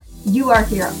You are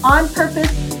here on purpose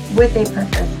with a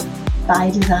purpose by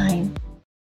design.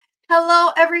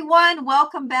 Hello, everyone.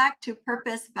 Welcome back to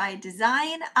Purpose by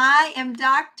Design. I am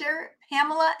Dr.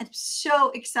 Pamela. I'm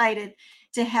so excited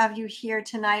to have you here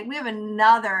tonight. We have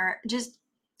another just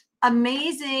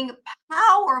amazing,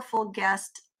 powerful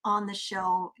guest on the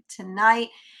show tonight.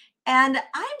 And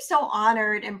I'm so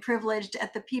honored and privileged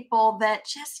at the people that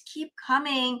just keep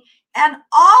coming. And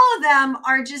all of them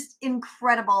are just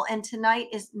incredible. And tonight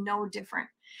is no different.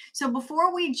 So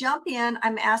before we jump in,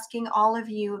 I'm asking all of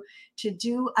you to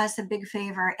do us a big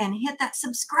favor and hit that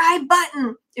subscribe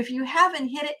button. If you haven't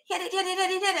hit it, hit it, hit it,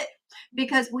 hit it, hit it,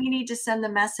 because we need to send the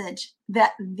message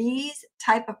that these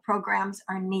type of programs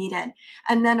are needed.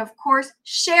 And then, of course,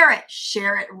 share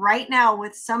it right now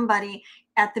with somebody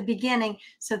at the beginning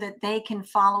so that they can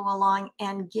follow along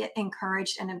and get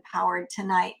encouraged and empowered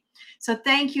tonight. So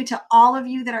thank you to all of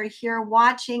you that are here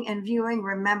watching and viewing.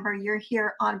 Remember, you're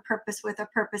here on purpose with a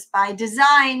purpose by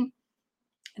design,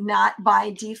 not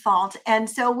by default. And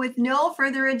so with no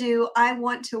further ado, I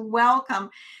want to welcome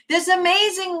this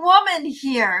amazing woman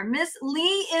here. Miss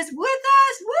Lee is with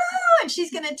us. Woo! And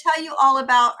she's going to tell you all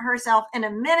about herself in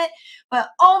a minute. But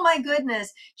oh my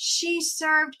goodness, she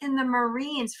served in the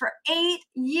Marines for 8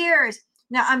 years.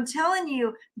 Now, I'm telling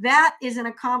you, that is an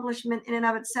accomplishment in and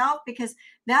of itself, because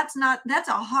that's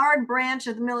a hard branch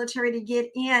of the military to get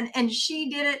in. And she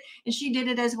did it, and she did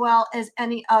it as well as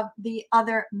any of the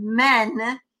other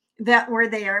men that were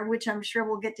there, which I'm sure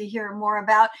we'll get to hear more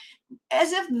about.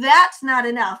 As if that's not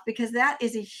enough, because that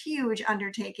is a huge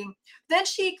undertaking. Then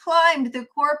she climbed the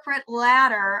corporate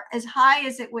ladder as high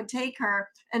as it would take her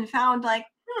and found like,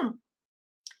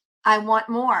 I want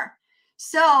more.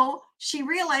 So she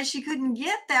realized she couldn't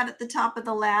get that at the top of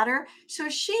the ladder. So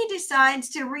she decides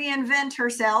to reinvent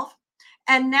herself,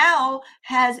 and now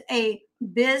has a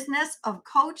business of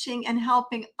coaching and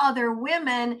helping other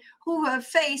women who have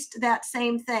faced that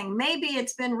same thing. Maybe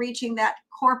it's been reaching that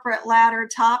corporate ladder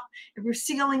top,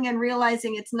 ceiling, and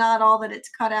realizing it's not all that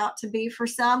it's cut out to be for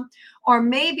some. Or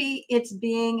maybe it's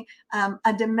being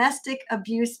a domestic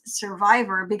abuse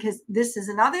survivor, because this is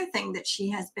another thing that she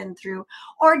has been through.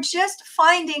 Or just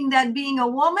finding that being a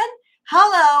woman,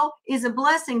 hello, is a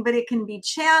blessing, but it can be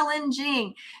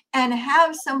challenging. And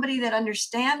have somebody that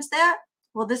understands that.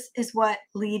 Well, this is what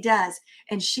Lee does.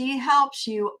 And she helps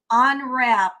you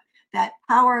unwrap that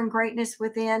power and greatness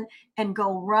within and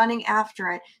go running after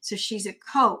it. So she's a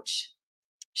coach.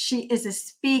 She is a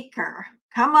speaker.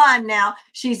 Come on now.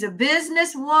 She's a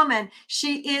businesswoman.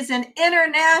 She is an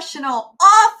international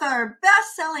author,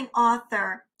 best-selling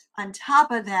author. On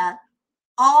top of that,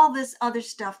 all this other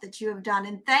stuff that you have done.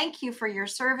 And thank you for your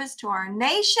service to our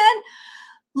nation.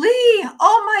 Lee,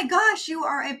 oh my gosh, you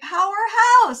are a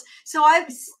powerhouse. So I've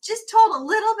just told a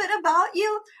little bit about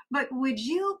you, but would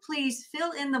you please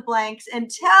fill in the blanks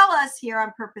and tell us here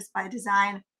on Purpose by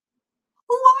Design,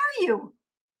 who are you?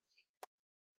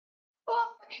 Well,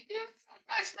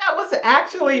 gosh, that was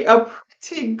actually a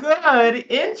pretty good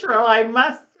intro, I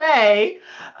must say.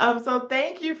 So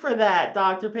thank you for that,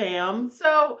 Dr. Pam.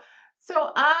 So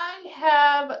I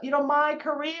have, my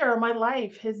career, my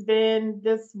life has been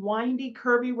this windy,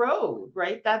 curvy road,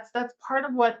 right? That's part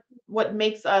of what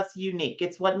makes us unique.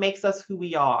 It's what makes us who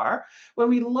we are. When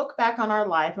we look back on our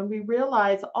life and we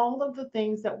realize all of the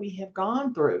things that we have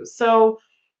gone through. So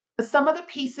some of the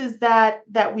pieces that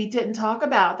we didn't talk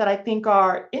about that I think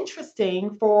are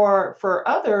interesting for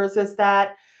others is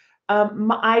that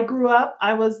I grew up.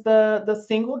 I was the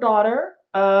single daughter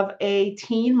of a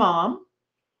teen mom.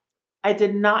 I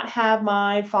did not have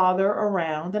my father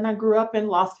around, and I grew up in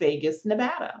Las Vegas,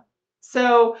 Nevada.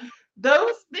 So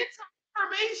those bits of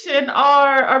information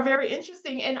are very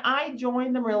interesting. And I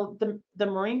joined the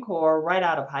Marine Corps right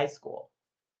out of high school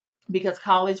because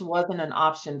college wasn't an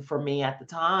option for me at the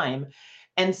time.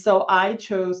 And so I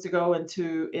chose to go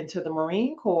into the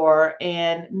Marine Corps,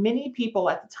 and many people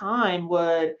at the time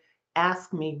would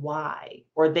ask me why,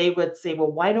 or they would say,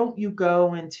 "Well, why don't you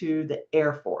go into the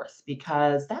Air Force,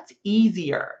 because that's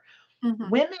easier. Mm-hmm.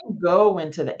 Women go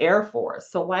into the Air Force,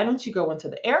 so why don't you go into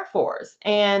the Air Force?"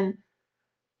 And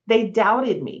they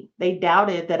doubted me. They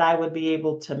doubted that I would be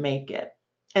able to make it.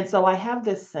 And so I have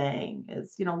this saying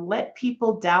is, let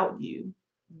people doubt you,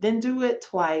 then do it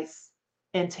twice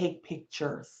and take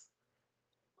pictures.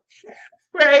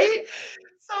 Right?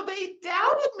 So they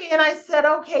doubted me, and I said,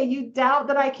 "Okay, you doubt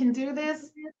that I can do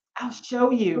this? I'll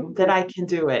show you that I can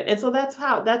do it." And so that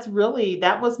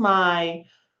was my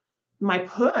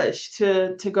push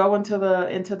to go into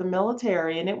the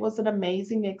military, and it was an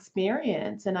amazing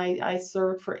experience. And I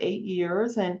served for 8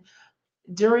 years, and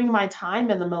during my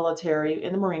time in the military,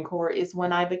 in the Marine Corps, is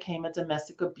when I became a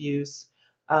domestic abuse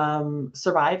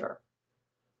survivor.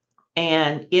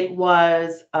 And it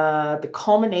was the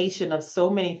culmination of so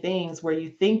many things where you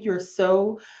think you're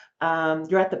so,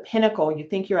 you're at the pinnacle, you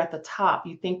think you're at the top,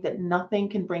 you think that nothing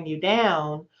can bring you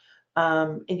down.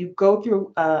 And you go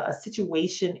through a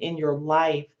situation in your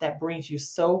life that brings you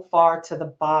so far to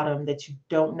the bottom that you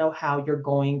don't know how you're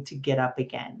going to get up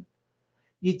again.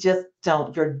 You just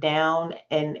don't. You're down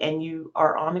and you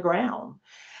are on the ground.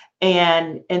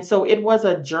 And so it was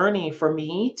a journey for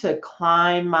me to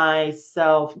climb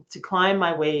myself, to climb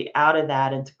my way out of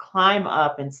that and to climb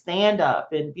up and stand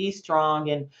up and be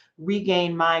strong and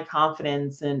regain my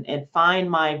confidence and find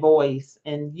my voice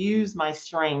and use my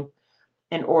strength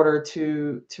in order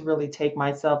to really take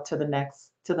myself to the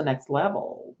next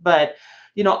level. But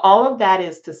all of that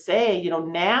is to say,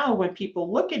 now when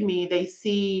people look at me, they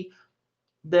see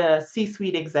the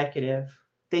C-suite executive,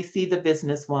 they see the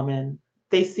businesswoman,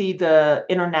 they see the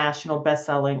international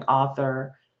best-selling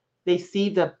author, they see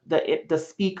the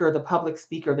speaker, the public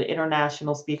speaker, the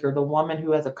international speaker, the woman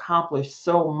who has accomplished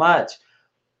so much.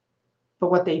 But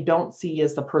what they don't see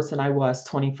is the person I was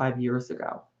 25 years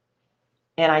ago.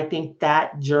 And I think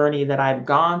that journey that I've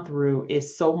gone through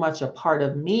is so much a part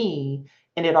of me,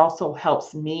 and it also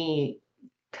helps me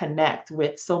connect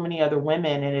with so many other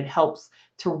women, and it helps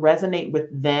to resonate with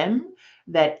them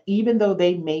that even though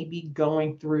they may be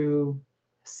going through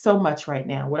so much right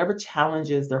now, whatever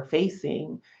challenges they're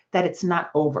facing, that it's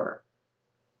not over.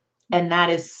 And that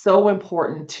is so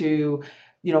important to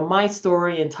my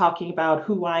story and talking about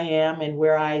who I am and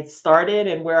where I started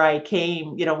and where I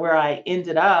came, where I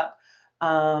ended up.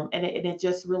 And it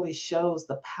just really shows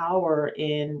the power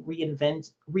in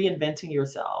reinventing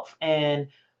yourself and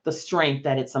the strength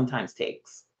that it sometimes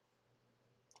takes.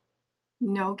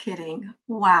 No kidding.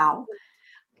 Wow.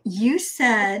 You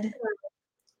said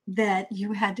that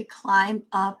you had to climb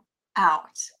up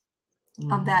out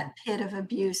of Mhm. that pit of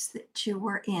abuse that you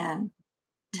were in.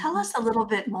 Tell Mhm. us a little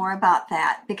bit more about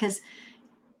that because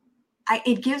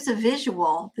it gives a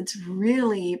visual that's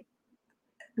really,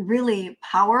 really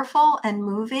powerful and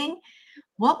moving.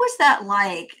 What was that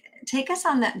like? Take us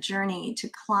on that journey to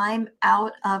climb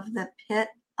out of the pit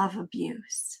of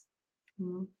abuse.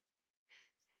 Mhm.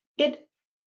 It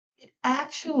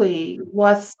actually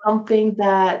was something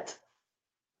that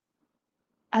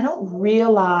I don't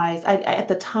realize, at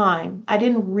the time, I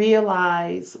didn't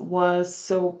realize was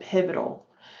so pivotal.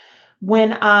 When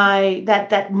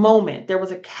that moment, there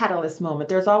was a catalyst moment.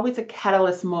 There's always a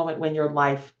catalyst moment when your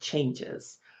life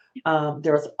changes.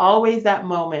 There's always that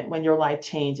moment when your life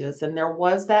changes, and there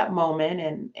was that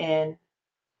moment. And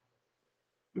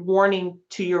warning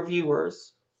to your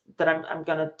viewers that I'm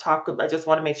going to talk. I just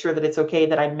want to make sure that it's okay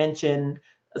that I mention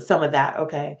some of that.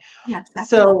 Okay, Yes, so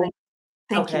absolutely.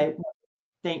 Thank you. okay,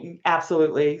 thank you.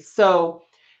 Absolutely. So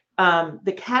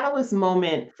the catalyst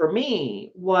moment for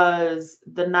me was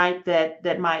the night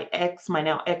that my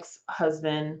now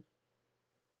ex-husband,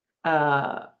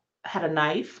 uh, had a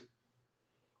knife,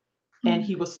 and Mm.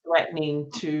 he was threatening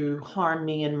to harm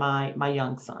me and my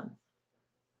young son.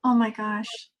 Oh my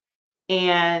gosh.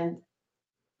 And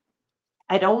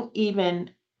I don't even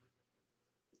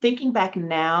thinking back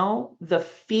now, the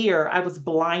fear, I was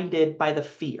blinded by the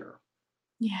fear,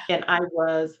 Yeah. and I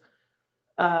was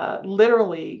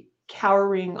literally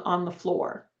cowering on the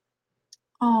floor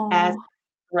as Oh,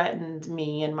 threatened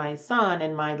me and my son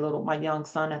and my young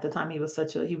son at the time. He was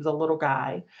a little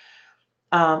guy,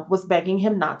 was begging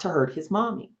him not to hurt his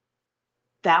mommy.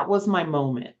 That was my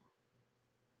moment.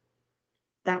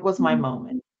 That was my mm,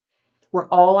 moment where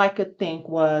all I could think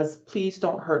was, please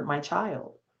don't hurt my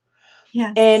child.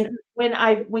 yes. And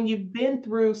when you've been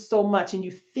through so much and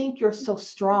you think you're so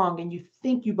strong and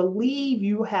you believe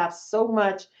you have so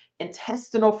much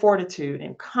intestinal fortitude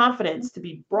and confidence to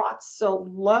be brought so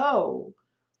low,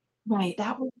 Right.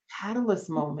 that was a catalyst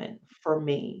moment for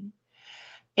me.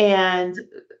 And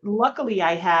luckily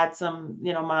I had some,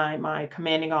 my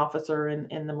commanding officer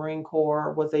in the Marine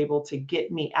Corps was able to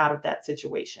get me out of that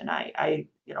situation.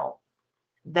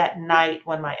 That night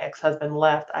when my ex-husband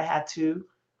left, I had to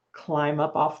climb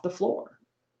up off the floor.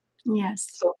 Yes.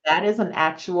 So that is an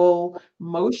actual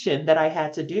motion that I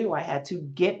had to do. I had to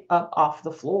get up off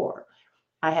the floor.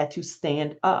 I had to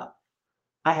stand up.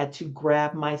 I had to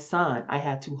grab my son. I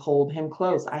had to hold him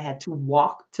close. I had to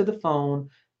walk to the phone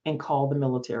and call the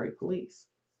military police.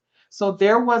 So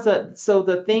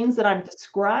the things that I'm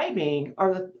describing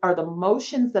are the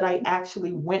motions that I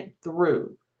actually went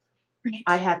through.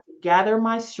 I Right. had to gather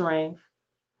my strength.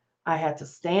 I had to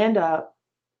stand up.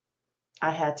 I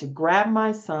had to grab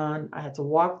my son, I had to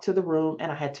walk to the room,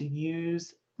 and I had to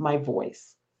use my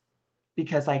voice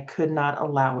because I could not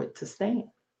allow it to stand,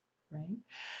 right?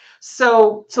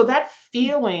 So that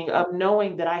feeling of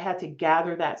knowing that I had to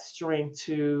gather that strength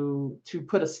to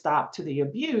put a stop to the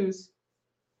abuse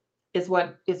is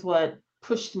what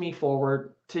pushed me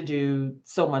forward to do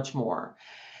so much more.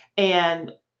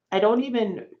 And I don't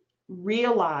even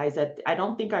realize that I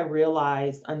don't think I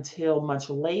realized until much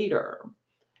later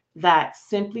that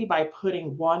simply by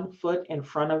putting one foot in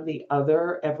front of the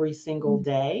other every single Mm.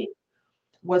 day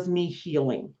was me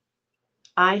healing.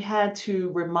 I had to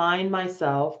remind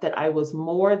myself that I was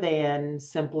more than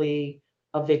simply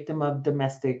a victim of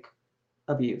domestic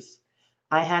abuse.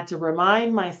 I had to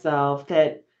remind myself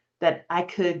that I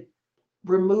could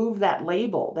remove that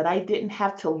label, that I didn't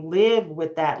have to live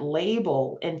with that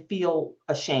label and feel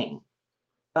ashamed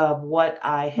of what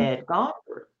I had gone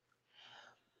through.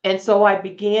 And so I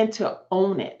began to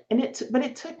own it. But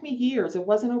it took me years. It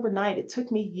wasn't overnight. It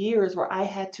took me years where I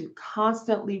had to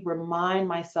constantly remind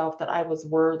myself that I was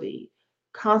worthy,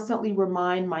 constantly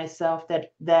remind myself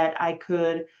that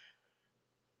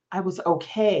I was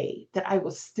okay, that I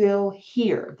was still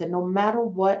here, that no matter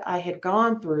what I had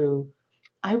gone through,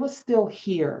 I was still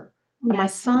here, and my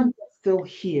Yes. son was still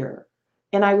here,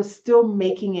 and I was still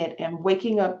making it and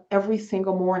waking up every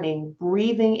single morning,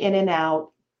 breathing in and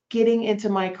out, getting into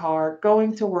my car,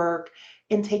 going to work,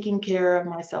 and taking care of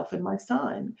myself and my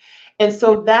son. And Yeah.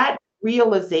 so that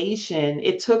realization,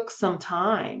 it took some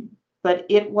time, but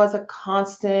it was a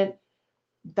constant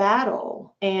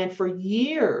battle. And for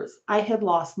years, I had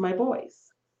lost my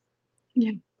voice.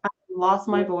 Yeah. Lost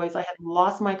my voice. I had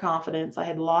lost my confidence. I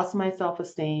had lost my self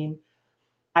esteem.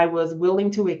 I was willing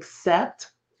to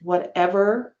accept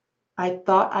whatever I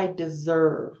thought I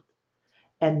deserved.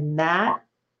 And that,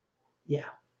 yeah,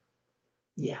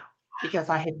 yeah, because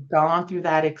I had gone through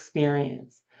that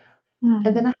experience. And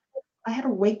then Mm. I had a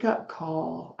wake up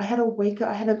call. I had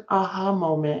an aha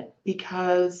moment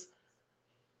because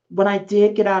when I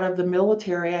did get out of the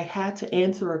military, I had to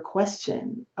answer a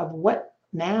question of what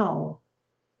now?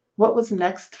 What was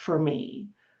next for me?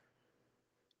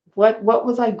 What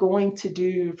was I going to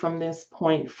do from this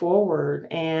point forward?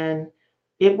 And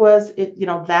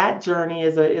that journey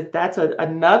that's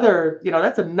another,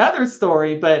 that's another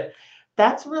story, but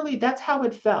that's how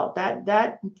it felt.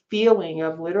 That feeling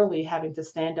of literally having to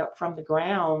stand up from the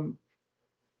ground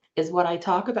is what I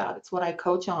talk about. It's what I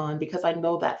coach on because I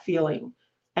know that feeling.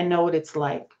 I know what it's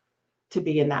like to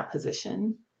be in that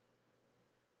position.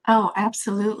 Oh,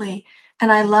 absolutely.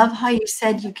 And I love how you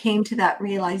said you came to that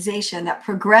realization, that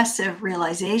progressive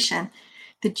realization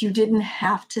that you didn't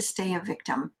have to stay a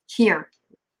victim here,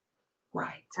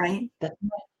 Right. right? That's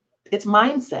it's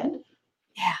mindset.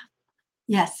 Yeah.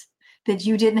 Yes. That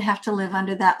you didn't have to live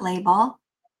under that label,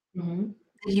 Mhm.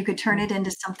 that you could turn Mhm. it into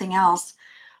something else.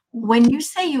 When you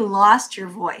say you lost your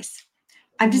voice,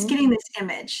 I'm just Mhm. getting this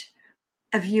image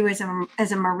of you as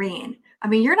a Marine. I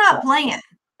mean, you're not Right. playing.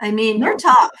 I mean, you're No,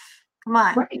 tough. Come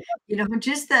on. right.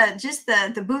 Just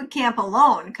the boot camp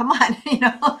alone. Come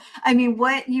on, I mean,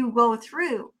 what you go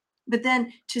through. But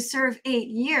then to serve 8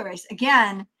 years,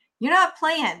 again, you're not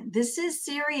playing. This is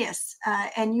serious.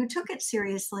 And you took it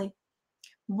seriously.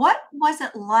 What was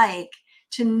it like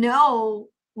to know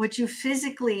what you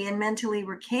physically and mentally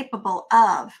were capable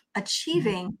of Mhm.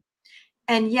 achieving,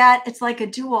 and yet it's like a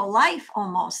dual life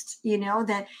almost,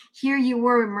 that here you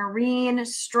were a Marine,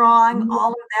 strong, Mhm.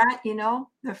 all of that,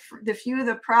 the few,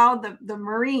 the proud, the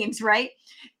Marines, right?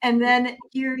 And then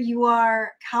here you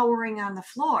are cowering on the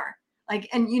floor, like,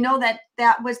 and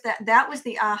that was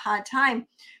the aha time.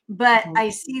 But Mhm. I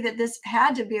see that this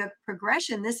had to be a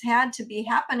progression. This had to be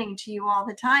happening to you all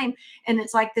the time. And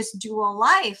it's like this dual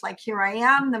life, like here I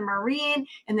am, the Marine,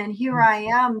 and then here Mhm. I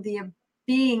am, the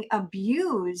being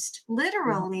abused, Mhm.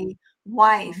 literally, Mhm.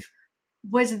 wife.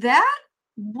 Was that,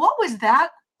 what was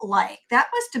that like? That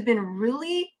must have been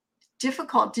really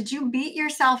difficult. Did you beat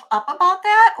yourself up about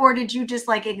that, or did you just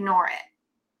like ignore it?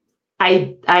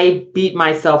 I beat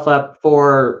myself up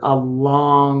for a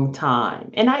long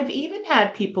time, and I've even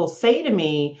had people say to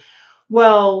me,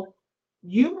 "Well,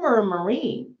 you were a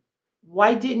Marine.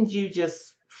 Why didn't you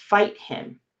just fight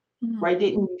him? Mm, Why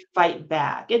didn't you fight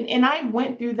back?" And I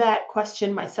went through that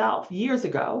question myself years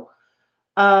ago.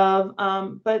 But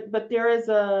there is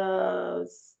a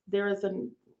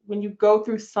when you go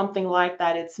through something like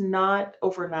that, it's not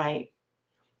overnight.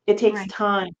 It takes right.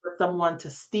 time for someone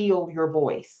to steal your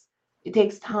voice. It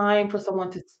takes time for someone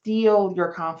to steal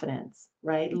your confidence,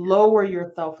 right? Lower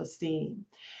your self-esteem.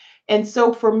 And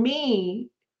so for me,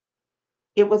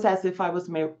 it was as if I was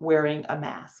wearing a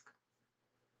mask.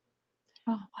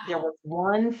 Oh, There wow. was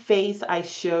one face I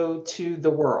showed to the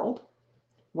world,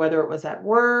 whether it was at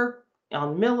work,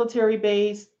 on military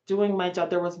base, doing my job.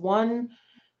 There was one,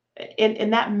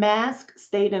 and that mask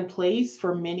stayed in place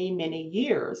for many, many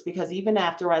years because even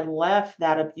after I left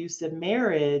that abusive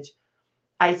marriage,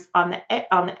 on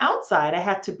the outside, I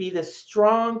had to be this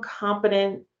strong,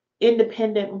 competent,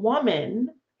 independent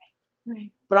woman,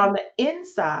 Right. but on the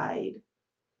inside,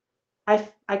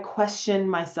 I questioned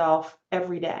myself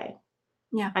every day.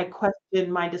 Yeah. I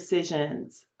questioned my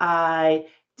decisions. I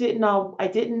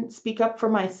didn't speak up for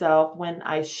myself when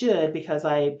I should because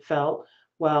I felt,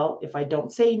 well, if I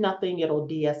don't say nothing, it'll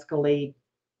de-escalate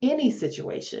any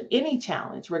situation, any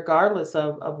challenge, regardless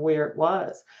of where it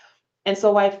was. And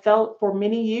so I felt for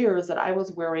many years that I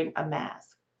was wearing a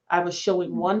mask. I was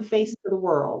showing Mm. one face to the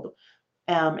world.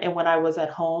 And when I was at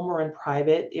home or in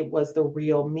private, it was the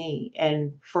real me.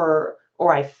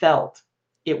 Or I felt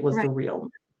it was the Right. real me.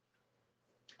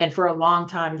 And for a long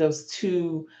time, those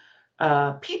two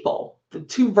people, the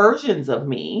two versions of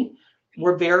me,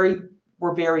 were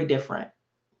very different.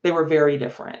 They were very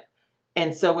different.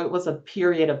 And so it was a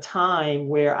period of time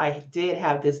where I did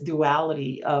have this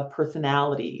duality of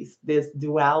personalities, this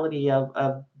duality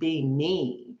of being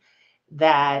me,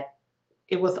 that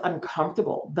it was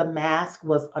uncomfortable. The mask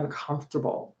was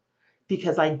uncomfortable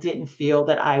because I didn't feel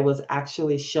that I was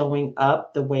actually showing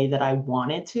up the way that I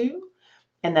wanted to,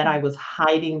 and that I Mm. was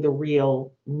hiding the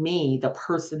real me, the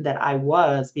person that I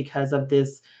was because of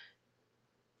this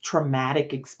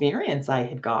traumatic experience I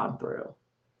had gone through.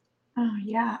 Oh,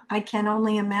 yeah. I can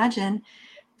only imagine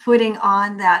putting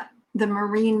on the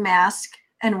Marine mask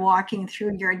and walking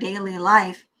through your daily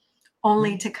life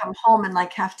only Mhm. to come home and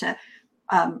like have to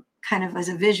kind of as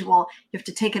a visual, you have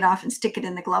to take it off and stick it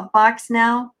in the glove box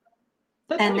now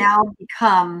That's and right. now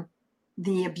become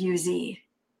the abusee,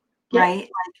 Yep. right?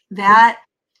 Like Mhm. that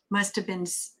must have been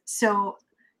so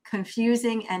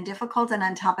confusing and difficult. And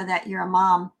on top of that, you're a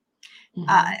mom.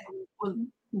 Uh, Mhm. well,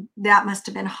 that must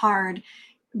have been hard.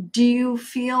 Do you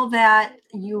feel that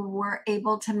you were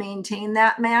able to maintain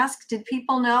that mask? Did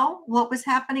people know what was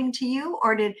happening to you,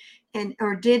 or did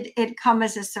it come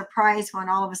as a surprise when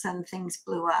all of a sudden things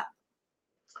blew up?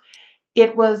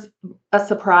 It was a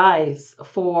surprise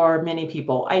for many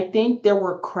people. I think there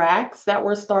were cracks that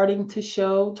were starting to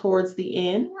show towards the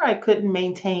end where I couldn't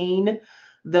maintain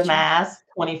the Sure. mask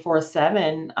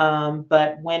 24/7.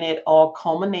 But when it all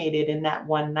culminated in that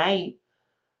one night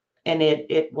and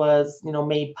it was,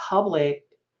 made public,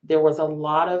 there was a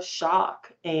lot of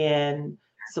shock and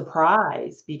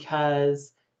surprise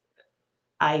because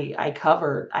I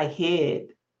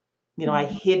hid. I Mhm.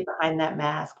 hid behind that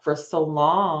mask for so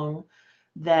long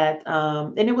that,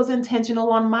 and it was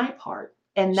intentional on my part.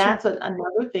 And Sure. that's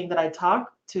another thing that I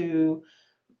talk to,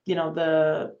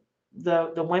 the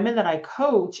women that I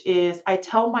coach is I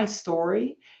tell my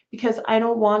story because I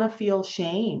don't want to feel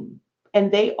shame. And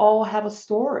they all have a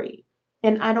story.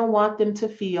 And I don't want them to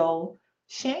feel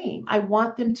shame. I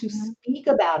want them to Mhm. speak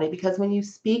about it because when you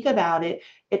speak about it,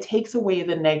 it takes away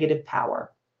the negative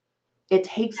power, it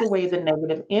takes away Yes. the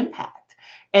negative impact.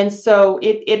 And so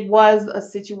it was a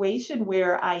situation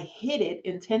where I hid it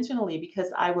intentionally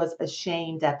because I was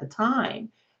ashamed at the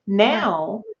time. Right.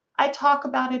 Now I talk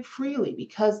about it freely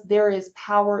because there is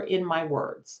power in my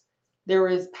words. There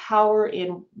is power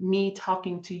in me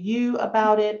talking to you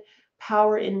about it,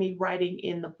 power in me writing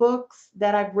in the books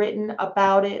that I've written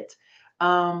about it,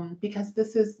 because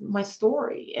this is my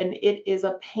story and it is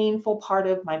a painful part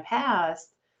of my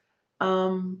past.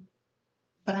 Um,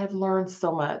 but I've learned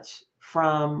so much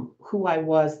from who I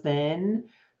was then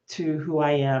to who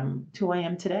I am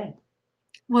today.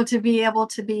 Well, to be able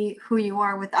to be who you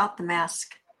are without the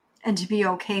mask and to be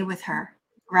okay with her,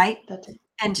 right? That's it.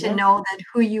 And to Yep. know that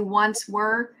who you once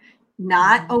were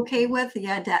not Mhm. okay with,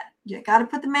 you got to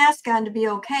put the mask on to be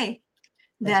okay.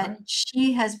 That's That right.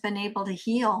 she has been able to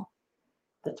heal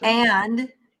That's right.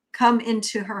 and come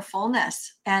into her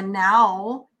fullness. And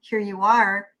now here you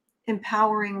are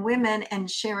empowering women and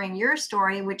sharing your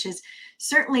story, which is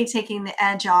certainly taking the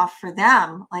edge off for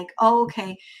them. Like, oh,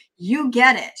 okay, you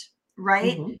get it,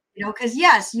 right? Mhm. Because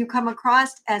yes, you come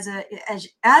across as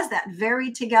that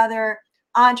very together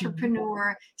Mhm.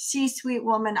 entrepreneur, C-suite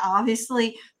woman,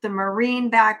 obviously the Marine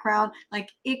background. Like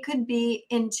it could be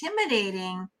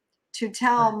intimidating to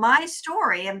tell Right. my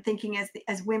story. I'm thinking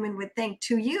as women would think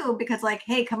to you, because like,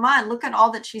 hey, come on, look at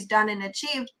all that she's done and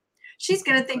achieved. She's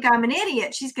going to Exactly. think I'm an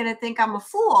idiot. She's going to think I'm a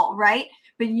fool, right?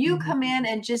 But you Mhm. come in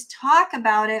and just talk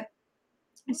about it.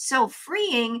 It's so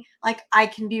freeing. Like I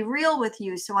can be real with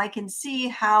you, so I can see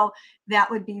how that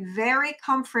would be very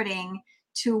comforting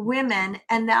to women.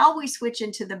 And now we switch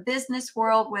into the business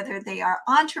world, whether they are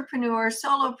entrepreneurs,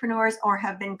 solopreneurs, or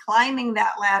have been climbing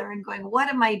that ladder and going, what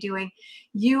am I doing?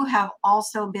 You have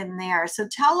also been there. So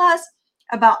tell us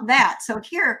about that. So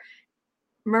here,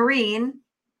 Marine,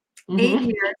 8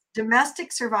 years,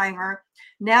 domestic survivor.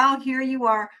 Now here you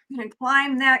are going to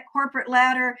climb that corporate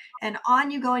ladder and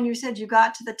on you go. And you said you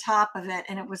got to the top of it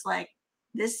and it was like,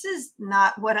 this is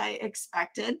not what I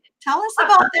expected. Tell us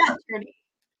about that journey.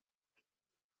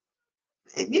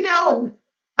 You know,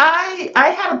 I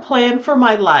had a plan for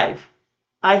my life.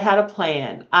 I had a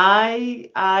plan.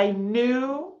 I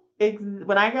knew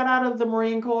when I got out of the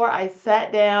Marine Corps, I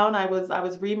sat down. I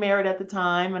was remarried at the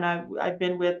time, and I've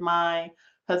been with my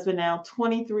husband now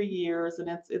 23 years, and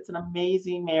it's an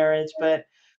amazing marriage. But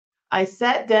I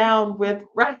sat down with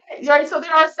right. So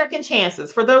there are second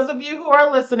chances for those of you who are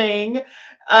listening.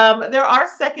 There are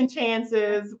second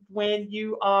chances when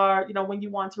you are, when you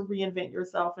want to reinvent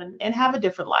yourself and have a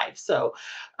different life. So,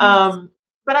 Yes.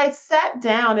 but I sat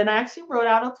down and I actually wrote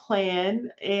out a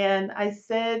plan, and I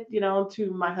said,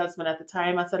 to my husband at the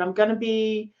time, I said, I'm going to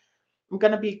be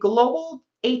global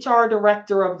HR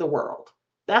director of the world.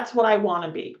 That's what I want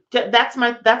to be. That's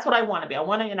what I want to be.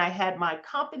 And I had my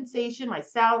compensation, my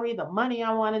salary, the money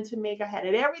I wanted to make. I had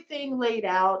everything laid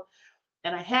out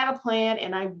and I had a plan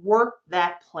and I worked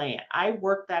that plan. I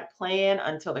worked that plan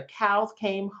until the cows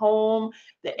came home,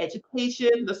 the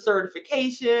education, the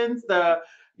certifications,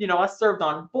 I served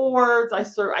on boards.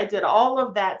 I did all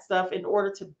of that stuff in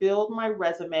order to build my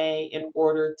resume, in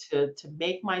order to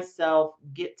make myself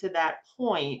get to that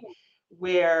point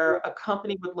where a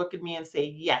company would look at me and say,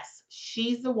 yes,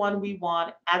 she's the one we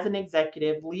want as an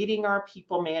executive leading our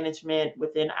people management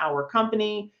within our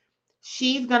company.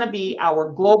 She's going to be our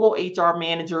global HR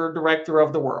manager, director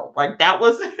of the world. Like that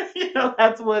was,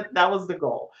 that was the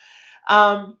goal.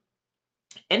 Um,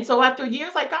 and so after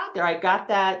years I got there, I got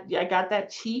that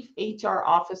chief HR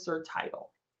officer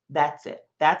title. That's it.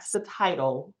 That's the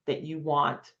title that you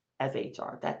want as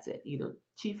HR. That's it. Either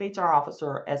chief HR officer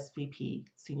or SVP,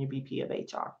 senior VP of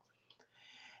HR.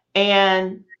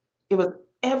 And it was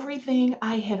everything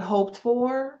I had hoped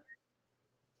for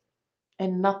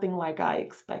and nothing like I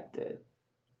expected.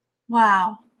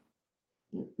 Wow.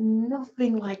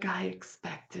 Nothing like I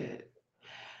expected.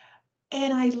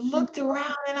 And I looked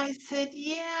around and I said,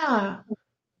 yeah,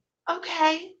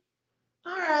 okay,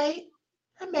 all right,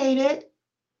 I made it.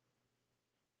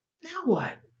 Now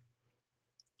what?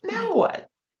 Now what?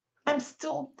 I'm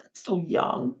still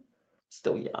young,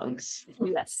 still young,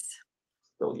 Yes.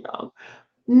 still young.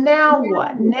 Now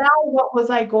what? Now what was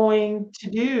I going to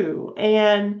do?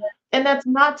 And that's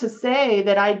not to say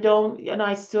that I don't,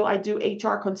 I do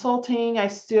HR consulting. I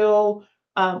still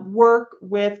work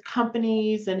with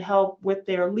companies and help with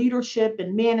their leadership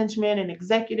and management and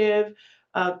executive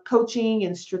coaching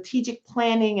and strategic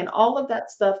planning and all of that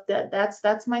stuff.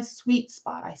 That's my sweet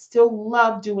spot. I still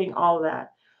love doing all of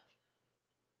that.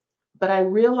 But I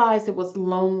realized it was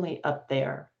lonely up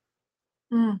there.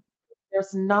 Mm.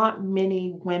 There's not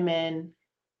many women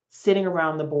sitting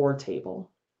around the board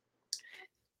table.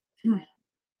 Mm.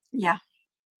 Yeah.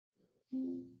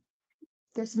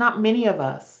 There's not many of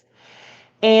us.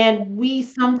 And we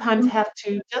sometimes have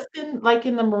to, just in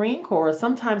the Marine Corps,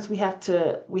 sometimes we had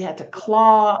to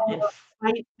claw and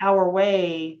fight our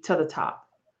way to the top.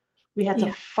 We had to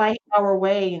Yeah. fight our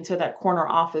way into that corner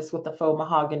office with the faux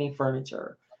mahogany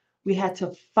furniture. We had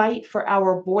to fight for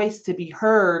our voice to be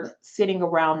heard sitting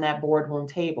around that boardroom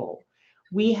table.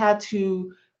 We had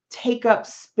to take up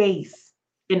space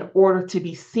in order to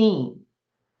be seen.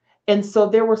 And so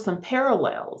there were some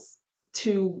parallels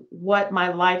to what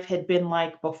my life had been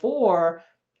like before,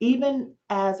 even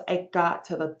as I got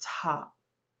to the top.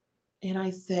 And I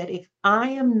said, if I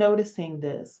am noticing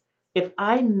this, if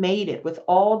I made it with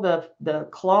all the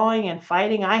clawing and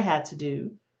fighting I had to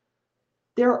do,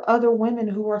 there are other women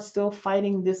who are still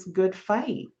fighting this good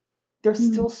fight. They're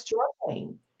Mm. still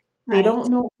struggling. They Right.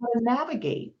 don't know how to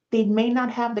navigate. They may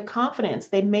not have the confidence.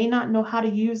 They may not know how to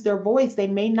use their voice. They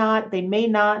may not.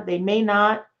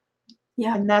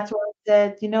 Yeah. And that's where I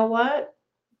said, you know what?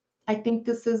 I think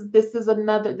this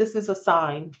is a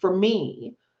sign for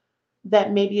me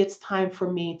that maybe it's time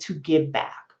for me to give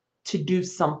back, to do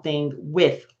something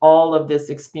with all of this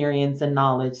experience and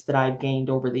knowledge that I've gained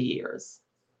over the years.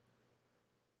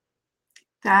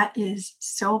 That is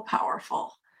so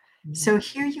powerful. Mhm. So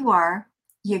here you are,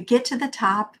 you get to the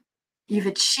top, you've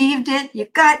achieved it,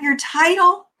 you've got your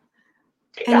title,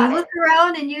 I and you got look it.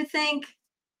 around and you think,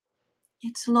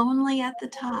 it's lonely at the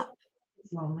top.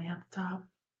 It's lonely at the top.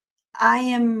 I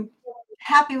am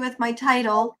happy with my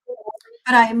title,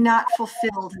 but I am not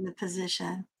fulfilled in the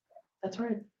position. That's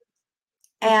right.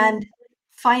 That's right. And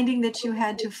finding that you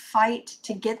had to fight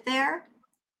to get there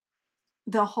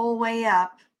the whole way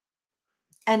up,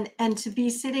 and to be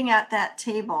sitting at that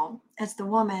table as the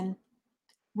woman.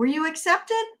 Were you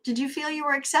accepted? Did you feel you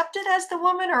were accepted as the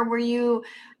woman, or were you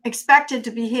expected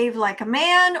to behave like a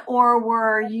man, or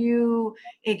were you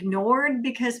ignored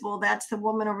because, well, that's the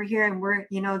woman over here, and we're,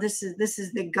 this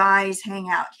is the guys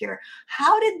hangout here?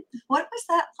 What was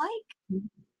that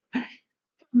like?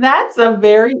 That's a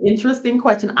very interesting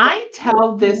question. I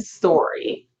tell this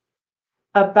story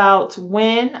about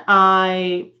when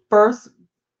I first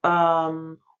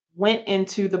um, went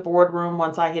into the boardroom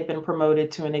once I had been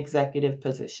promoted to an executive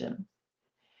position.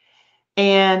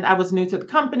 And I was new to the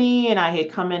company and I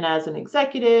had come in as an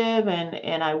executive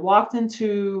and I walked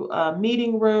into a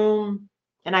meeting room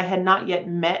and I had not yet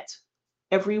met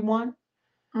everyone.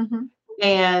 Mm-hmm.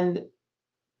 And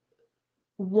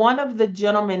one of the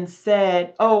gentlemen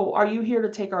said, "Oh, are you here to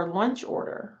take our lunch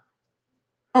order?"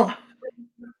 Oh,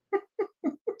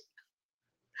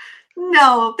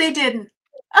 no, they didn't.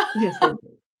 Yes,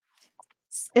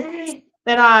 they did.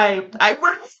 And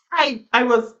I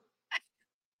was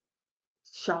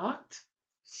shocked,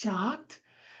 shocked.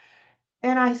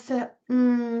 And I said,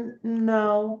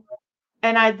 no.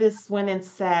 And I just went and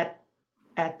sat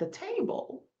at the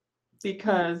table Yeah,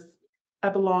 because I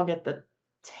belong at the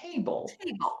table.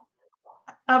 table.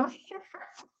 I'm here,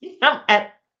 I'm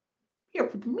here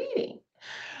for the meeting.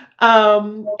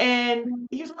 And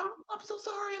he was like, "Oh, I'm so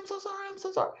sorry, I'm so sorry, I'm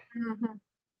so sorry." Mhm.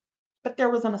 But there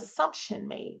was an assumption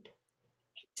made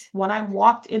when I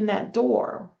walked in that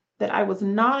door that I was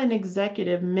not an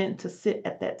executive meant to sit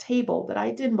at that table, that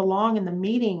I didn't belong in the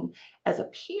meeting as a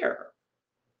peer,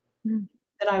 Mm.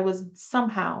 that I was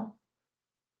somehow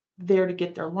there to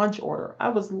get their lunch order.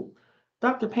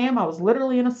 Dr. Pam, I was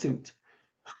literally in a suit.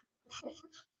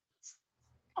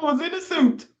 I was in a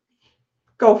suit.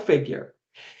 Go figure.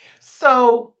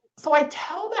 So I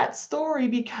tell that story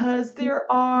because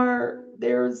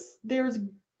there's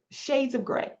shades of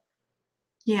gray.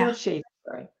 There Yeah. are shades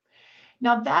of gray.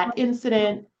 Now that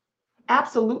incident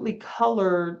absolutely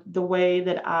colored the way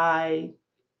that I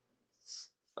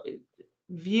s-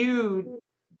 viewed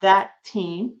that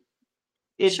team.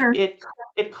 It Sure. it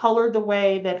it colored the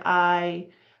way that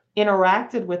I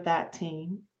interacted with that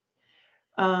team.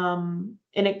 And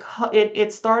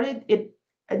it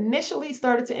initially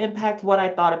started to impact what I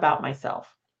thought about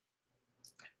myself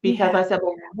because Yeah. I said,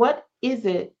 "Well, what is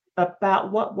it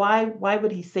about why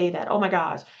would he say that? Oh my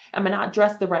gosh, am I not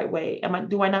dressed the right way?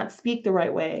 Do I not speak the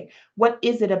right way? What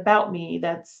is it about me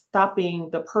that's stopping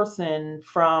the person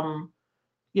from,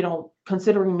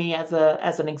 considering me as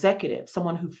an executive,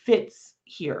 someone who fits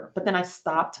here?" But then I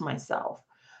stopped myself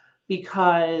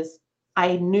because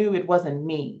I knew it wasn't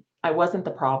me. I wasn't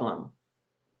the problem.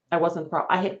 I wasn't the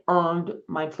problem. I had earned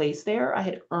my place there. I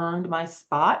had earned my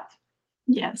spot,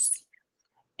 Yes.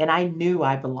 and I knew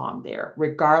I belonged there,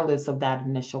 regardless of that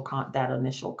initial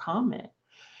comment.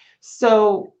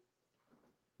 So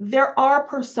there are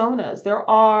personas, there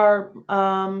are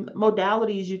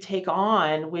modalities you take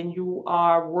on when you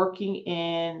are working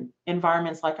in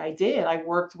environments like I did. I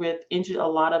worked with a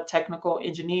lot of technical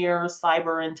engineers,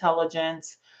 cyber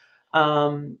intelligence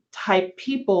type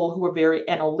people who were very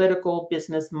analytical,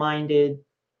 business minded,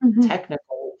 Mhm.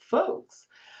 technical folks.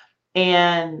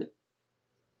 And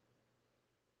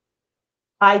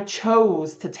I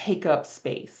chose to take up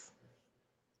space,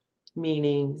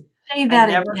 meaning Say I that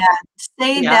never, again.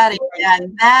 Say yeah, that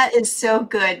again. That is so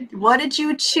good. What did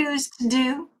you choose to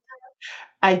do?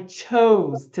 I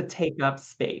chose to take up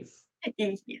space.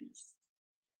 Yes.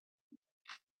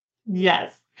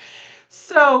 Yes.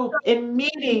 So in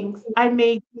meetings, I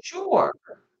made sure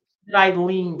that I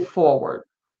leaned forward.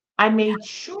 I made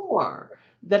sure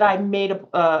that I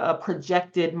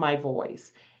projected my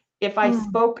voice. If I Mm.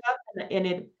 spoke up and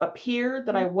it appeared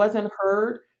that I wasn't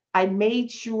heard, I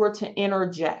made sure to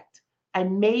interject. I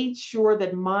made sure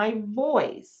that my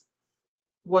voice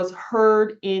was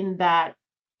heard in that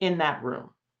room.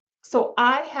 So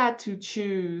I had to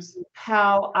choose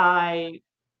how I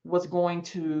was going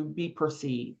to be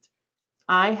perceived.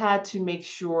 I had to make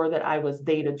sure that I was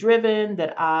data driven,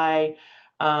 that I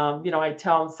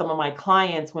tell some of my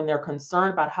clients when they're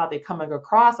concerned about how they coming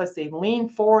across, I say, lean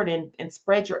forward and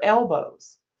spread your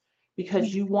elbows because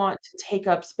Yeah. you want to take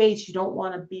up space. You don't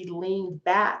want to be leaned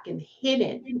back and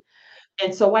hidden.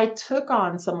 And so I took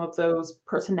on some of those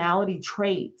personality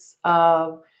traits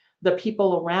of the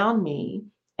people around me.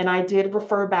 And I did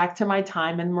refer back to my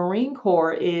time in Marine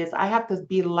Corps is I have to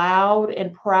be loud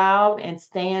and proud and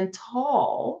stand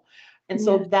tall. And Yeah.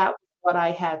 so that was what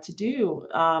I had to do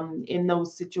in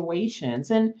those situations.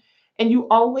 and you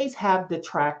always have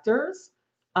detractors.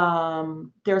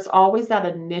 There's always that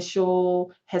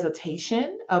initial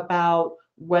hesitation about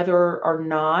whether or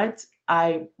not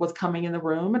I was coming in the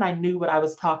room and I knew what I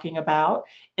was talking about.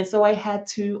 And so I had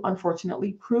to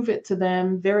unfortunately prove it to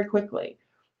them very quickly.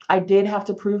 I did have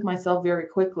to prove myself very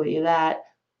quickly that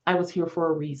I was here for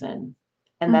a reason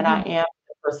and that I Mhm. am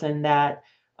the person that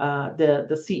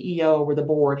the CEO or the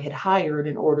board had hired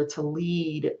in order to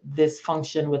lead this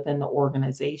function within the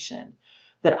organization,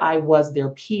 that I was their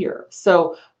peer.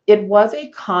 So it was a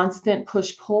constant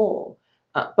push pull.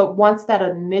 But once that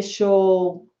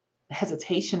initial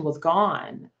hesitation was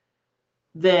gone,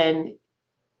 then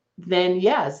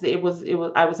yes, it was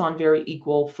I was on very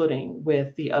equal footing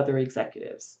with the other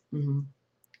executives. Mhm.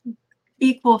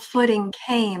 Equal footing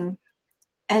came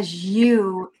as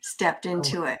you stepped Correct.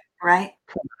 into it, right?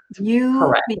 Correct. You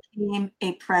Correct. became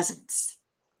a presence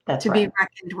That's to be right.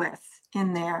 reckoned with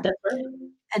in there. That's right.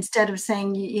 Instead of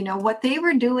saying, what they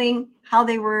were doing, how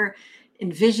they were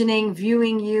envisioning,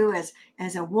 viewing you as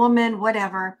a woman,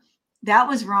 whatever, that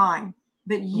was wrong.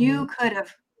 But you Mhm. could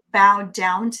have bowed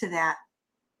down to that.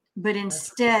 But That's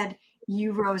instead,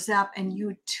 you rose up and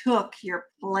you took your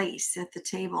place at the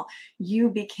table. You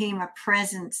became a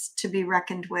presence to be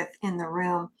reckoned with in the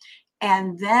room.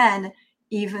 And then,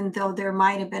 even though there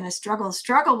might have been a struggle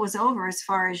was over as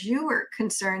far as you were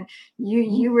concerned. You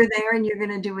mhm. were there and you're going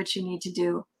to do what you need to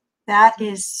do. That That's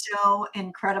right. is so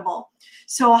incredible.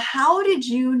 So how did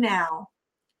you now?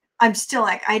 I'm still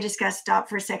like, I just got to stop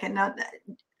for a second. Now,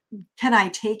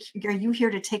 are you here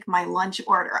to take my lunch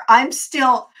order? I'm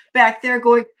still back there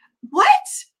going,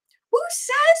 what? Who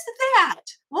says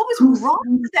that? What was Who's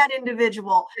wrong with that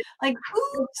individual? Like,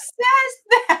 who says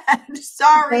that?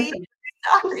 Sorry.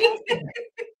 who Sorry. says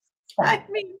I that?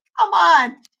 mean, come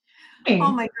on. Oh Me.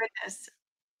 my goodness.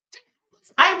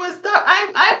 I was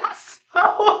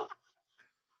so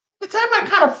the time I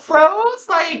kind of froze,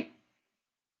 like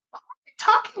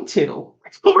talking to?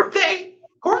 Who are they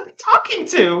talking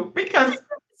to? Because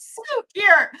So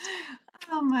here.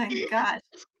 Oh my gosh.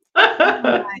 Oh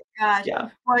my gosh. yeah,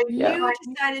 Well, yeah. you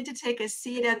decided to take a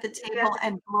seat at the table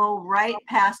and blow right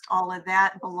past all of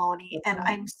that baloney. That's And right.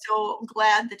 I'm so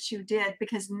glad that you did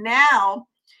because now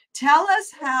tell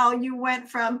us how you went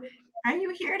from, are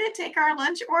you here to take our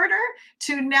lunch order?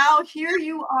 To now here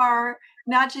you are,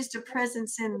 not just a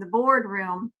presence in the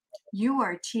boardroom, you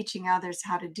are teaching others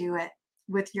how to do it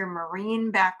with your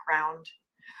Marine background,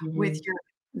 with Mhm, your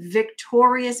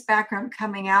victorious background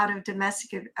coming out of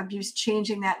domestic abuse,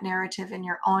 changing that narrative in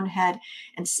your own head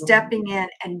and mhm. stepping in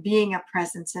and being a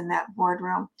presence in that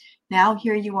boardroom. Now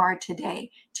here you are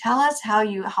today. Tell us how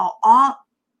did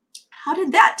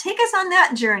that take us on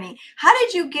that journey? How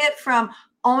did you get from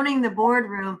owning the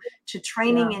boardroom to Yeah,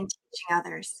 training and teaching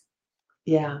others?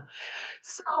 yeah.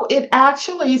 So it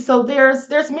actually so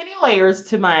there's many layers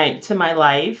to my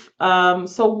life.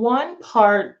 So one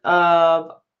part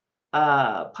of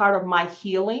my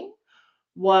healing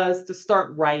was to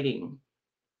start writing,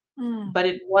 Mm. but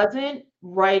it wasn't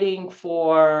writing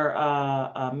for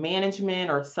management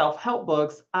or self-help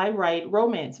books. I write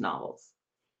romance novels,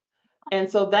 and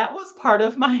so that was part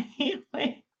of my healing.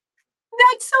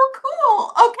 That's so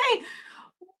cool. Okay.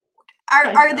 Are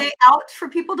I are know. they out for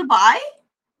people to buy?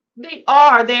 They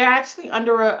are. They're actually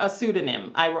under a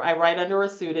pseudonym. I write under a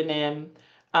pseudonym.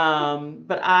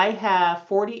 But I have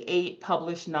 48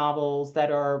 published novels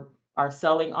that are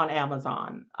selling on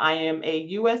Amazon. I am a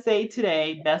USA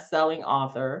Today best-selling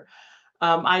author.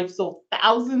 I've sold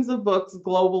thousands of books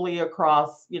globally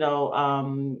across,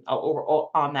 on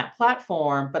that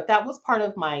platform. But that was part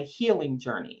of my healing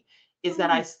journey, is that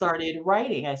Mm. I started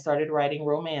writing. I started writing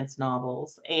romance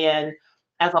novels, and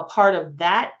as a part of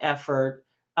that effort,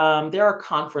 there are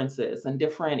conferences and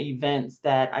different events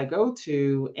that I go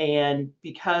to, and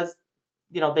because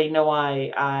they know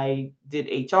I did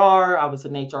HR, I was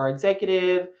an HR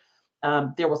executive.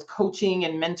 There was coaching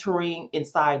and mentoring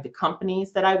inside the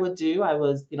companies that I would do. I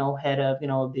was, head of,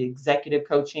 the executive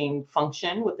coaching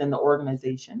function within the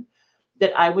organization.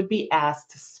 That I would be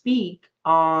asked to speak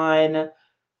on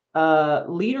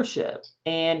leadership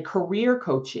and career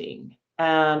coaching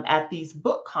at these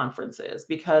book conferences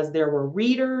because there were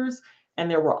readers and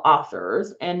there were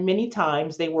authors, and many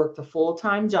times they worked a full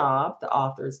time job, the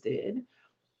authors did,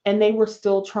 and they were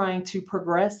still trying to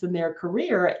progress in their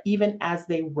career even as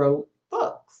they wrote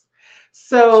books. Sure.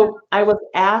 So I was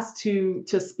asked to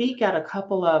speak at a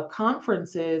couple of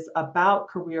conferences about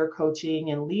career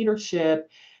coaching and leadership,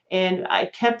 and I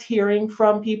kept hearing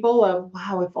from people of,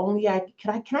 wow, if only I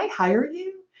can I hire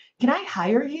you? Can I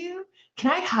hire you?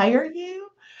 Can I hire you?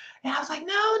 And I was like,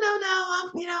 no, no,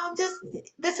 no, I'm just,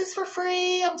 this is for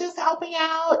free. I'm just helping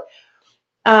out.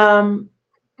 Um,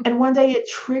 and one day it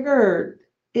triggered.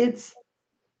 It's,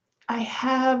 I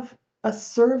have a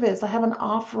service, I have an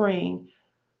offering.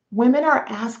 Women are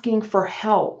asking for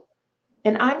help,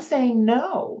 and I'm saying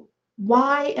no.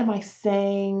 Why am I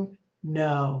saying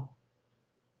no?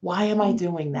 Why am I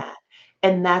doing that?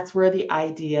 And that's where the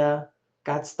idea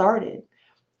got started.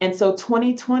 And so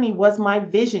 2020 was my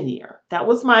vision year. That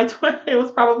was my it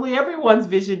was probably everyone's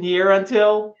vision year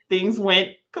until things went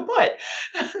kaput.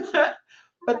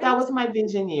 But that Right. was my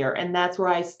vision year. And that's where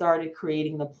I started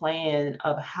creating the plan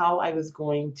of how I was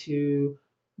going to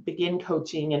begin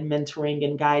coaching and mentoring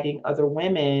and guiding other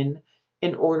women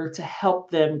in order to help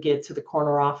them get to the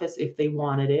corner office if they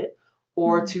wanted it,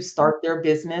 or Mm. to start their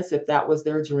business if that was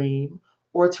their dream,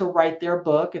 or to write their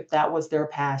book if that was their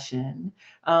passion,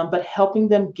 but helping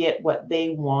them get what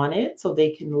they wanted so they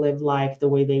can live life the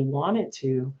way they wanted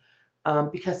to.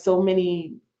 Because so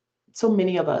many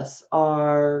of us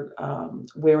are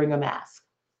wearing a mask.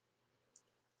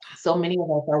 So many of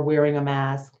us are wearing a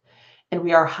mask, and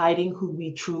we are hiding who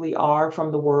we truly are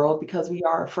from the world because we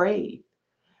are afraid.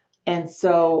 And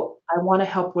so I want to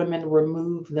help women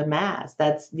remove the mask.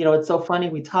 It's so funny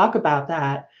we talk about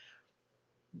that.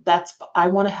 I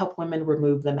want to help women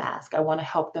remove the mask. I want to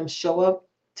help them show up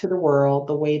to the world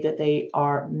the way that they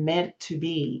are meant to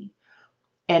be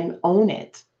and own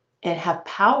it and have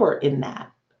power in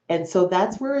that. And so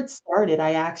that's where it started.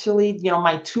 I actually,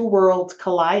 my two worlds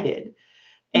collided,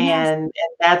 Yes. and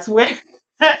that's where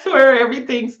that's where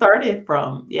everything started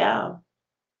from. Yeah.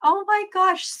 Oh my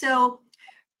gosh. So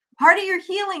part of your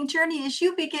healing journey is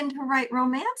you begin to write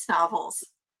romance novels.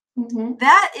 Mhm.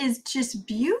 That is just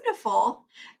beautiful.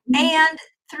 Mhm. And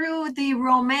through the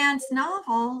romance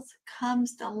novels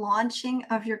comes the launching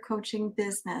of your coaching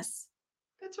business.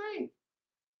 That's right.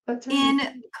 That's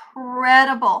right.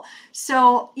 Incredible.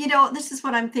 So, this is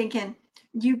what I'm thinking.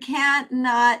 You can't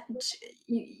not,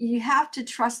 you have to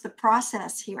trust the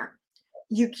process here.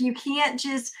 You can't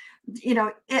just,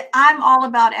 I'm all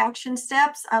about action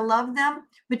steps. I love them,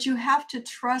 but you have to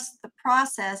trust the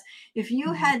process. If you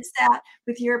Mhm. had sat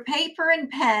with your paper and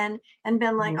pen and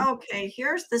been like, Mhm. okay,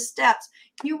 here's the steps,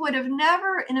 you would have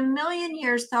never in a million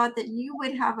years thought that you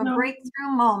would have a No.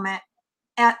 breakthrough moment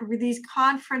at these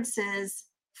conferences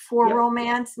for Yep.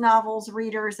 romance novels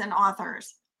readers and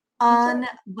authors. That's right.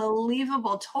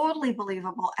 Unbelievable, totally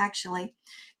believable, actually,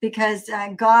 because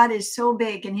God is so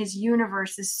big and his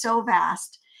universe is so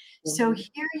vast. So Mhm.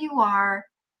 here you are,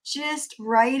 just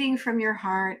writing from your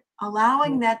heart,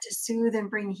 allowing Mhm. that to soothe and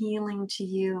bring healing to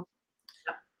you,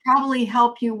 probably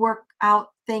help you work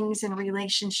out things in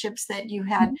relationships that you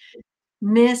had Mhm.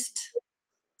 missed,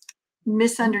 Mhm.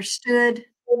 misunderstood,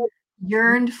 Mhm.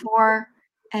 yearned for.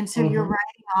 And so you're Mhm.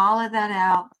 writing all of that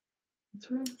out.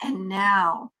 That's right. And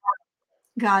now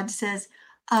God says,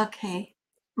 okay,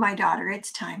 my daughter,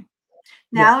 it's time.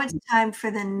 Yeah. Now it's time for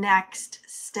the next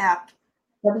step.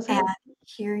 That is And it.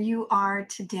 here you are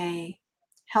today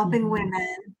helping Mhm.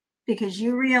 women because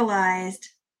you realized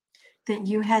that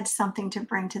you had something to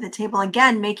bring to the table.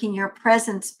 Again, making your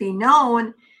presence be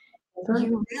known, That's right.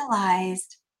 you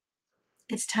realized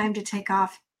it's time to take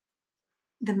off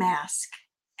the mask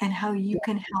and how you Yeah.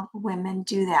 can help women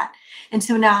do that. And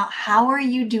so now, how are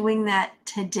you doing that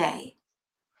today?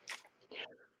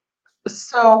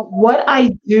 So what I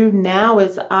do now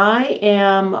is I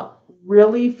am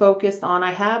really focused on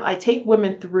I take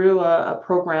women through a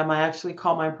program. I actually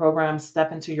call my program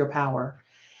Step Into Your Power.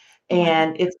 Oh, I love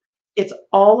And it's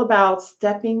all about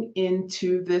stepping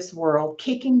into this world,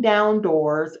 kicking down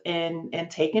doors and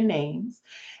taking names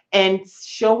and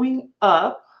showing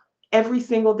up every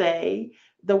single day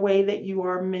the way that you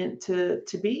are meant to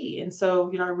be. And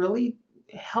so, I really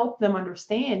help them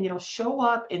understand, show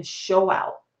up and show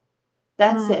out.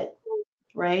 That's Mm, it,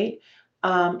 right?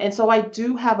 And so I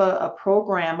do have a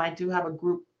program, I do have a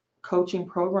group coaching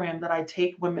program that I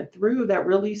take women through that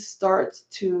really starts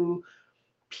to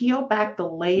peel back the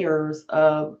layers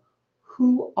of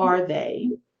who are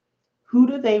they, who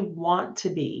do they want to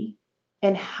be,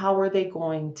 and how are they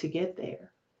going to get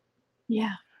there.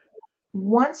 yeah.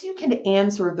 Once you can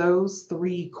answer those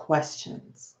three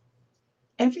questions,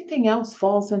 everything else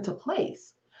falls into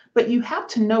place. But you have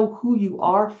to know who you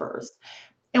are first.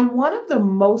 And one of the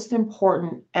most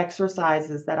important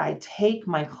exercises that I take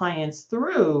my clients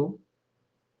through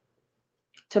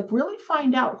to really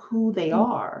find out who they Mm,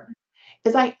 are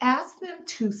is I ask them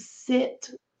to sit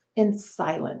in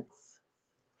silence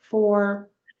for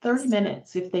 30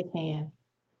 minutes if they can.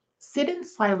 Sit in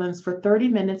silence for 30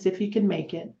 minutes if you can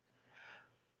make it.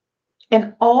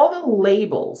 And all the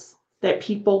labels. that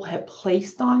people have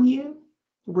placed on you,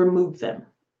 remove them.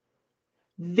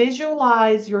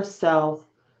 Visualize yourself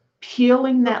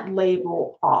peeling that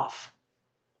label off.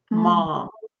 Mm. Mom,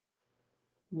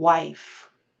 wife,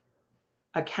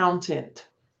 accountant,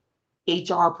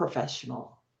 HR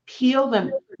professional. Peel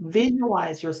them,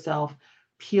 visualize yourself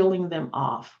peeling them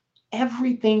off.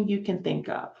 Everything you can think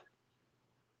of.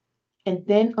 And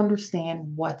then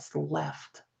understand what's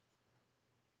left.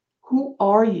 Who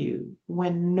are you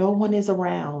when no one is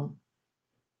around?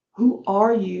 Who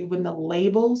are you when the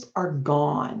labels are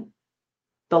gone?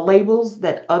 The labels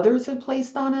that others have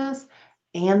placed on us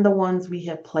and the ones we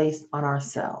have placed on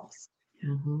ourselves.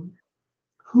 Mhm.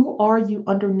 Who are you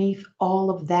underneath all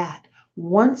of that?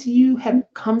 Once you have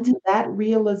come to that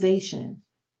realization,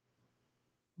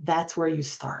 that's where you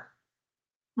start.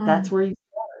 That's Mm. where you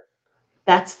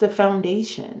that's the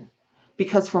foundation.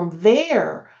 Because from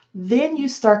there, then you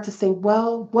start to say,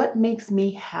 well, what makes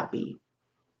me happy?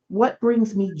 What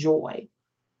brings me joy?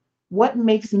 What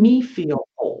makes me feel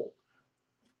whole?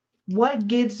 What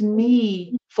gives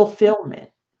me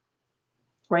fulfillment?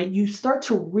 Right? You start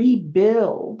to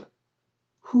rebuild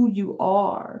who you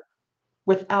are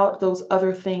without those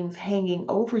other things hanging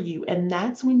over you. And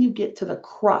that's when you get to the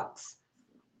crux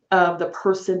of the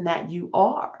person that you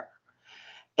are.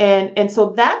 And so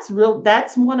that's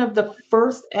one of the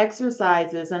first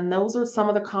exercises, and those are some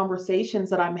of the conversations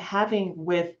that I'm having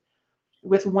with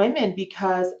women,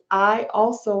 because I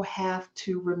also have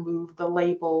to remove the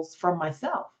labels from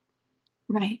myself.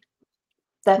 Right.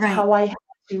 That's Right. how I had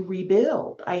to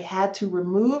rebuild. I had to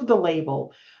remove the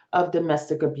label of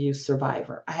domestic abuse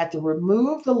survivor. I had to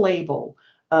remove the label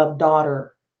of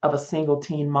daughter of a single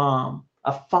teen mom,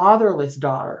 a fatherless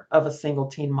daughter of a single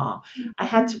teen mom. I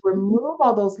had to remove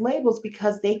all those labels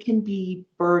because they can be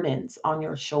burdens on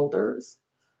your shoulders,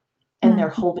 and they're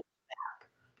Mm. holding,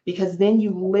 because then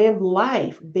you live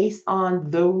life based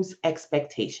on those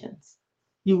expectations.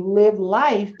 You live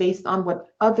life based on what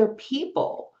other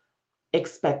people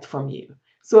expect from you.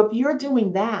 So if you're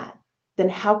doing that, then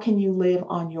how can you live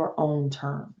on your own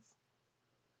terms?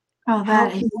 Oh, How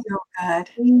that is can so good.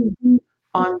 you live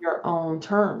on your own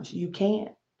terms? You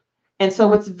can't. And so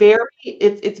Mm.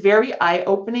 it's very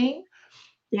eye-opening.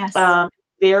 Yes. Um,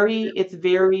 it's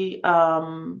very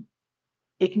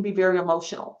it can be very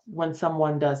emotional when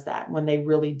someone does that, when they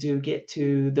really do get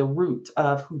to the root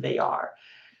of who they are.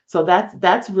 So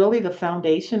that's really the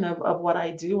foundation of what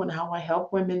I do and how I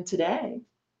help women today.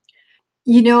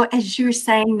 As you're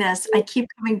saying this, I keep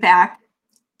coming back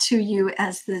to you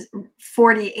as the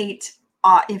 48,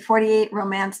 48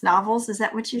 romance novels. Is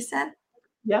that what you said?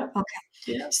 Yeah, Okay.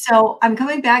 yeah. So I'm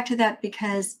coming back to that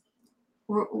because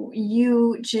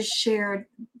you just shared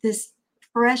this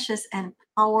precious and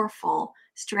powerful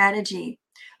strategy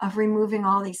of removing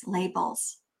all these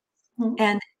labels. Mhm,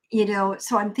 And,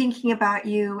 so I'm thinking about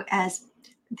you as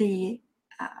the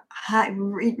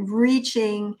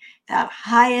reaching that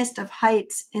highest of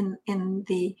heights in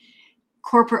the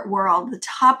corporate world, the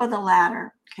top of the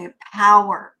ladder, okay,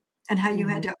 power, and how you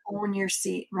had mhm, to own your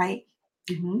seat, right?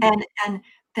 mhm, And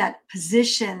that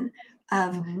position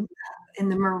of mhm, in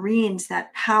the Marines,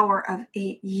 that power of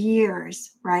 8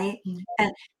 years, right? mhm,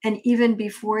 And even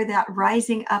before that,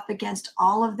 rising up against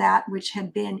all of that which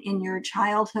had been in your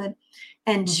childhood,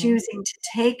 and mhm, choosing to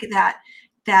take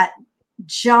that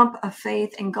jump of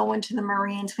faith and go into the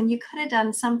Marines when you could have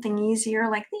done something easier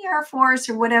like the Air Force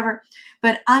or whatever.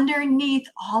 But underneath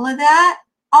all of that,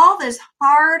 all this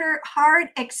hard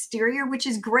exterior, which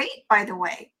is great, by the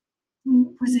way,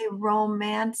 mhm. was a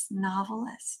romance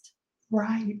novelist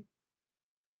Right,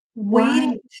 waiting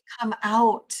right. to come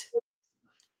out,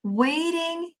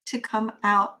 waiting to come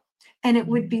out. And it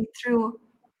would Mhm, be through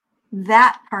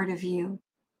that part of you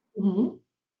mhm.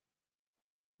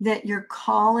 that your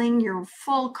calling, your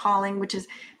full calling, which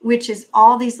is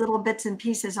all these little bits and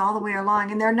pieces all the way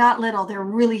along. And they're not little, they're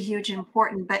really huge and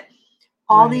important, but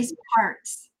all Right. these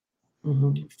parts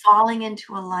Mhm, falling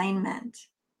into alignment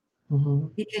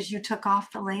mhm. because you took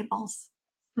off the labels,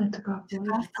 I took off the took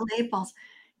off label. the labels.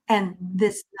 And Mhm,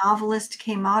 this novelist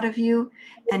came out of you,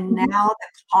 and mhm, now the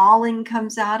calling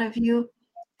comes out of you.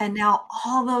 And now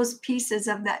all those pieces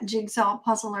of that jigsaw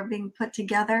puzzle are being put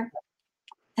together.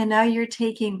 And now you're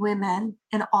taking women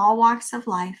in all walks of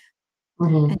life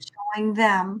and mhm. showing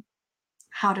them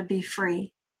how to be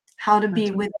free, how to be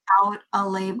That's right. without a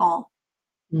label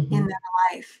in Mhm, their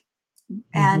life.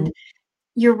 And mhm.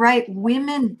 you're right.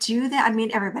 Women do that. I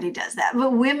mean, everybody does that,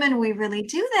 but women, we really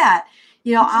do that.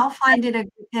 I'll find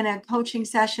in a coaching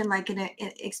session, like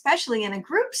especially in a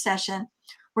group session,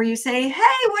 where you say,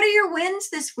 hey, what are your wins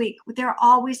this week? They're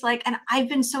always like, and I've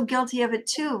been so guilty of it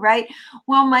too, right?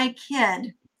 Well, my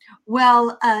kid,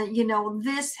 well,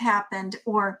 this happened,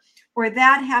 or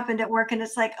that happened at work. And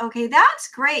it's like, okay, that's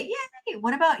great. Yay.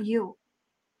 What about you?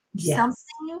 Yes.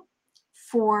 Something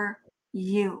for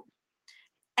you.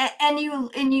 And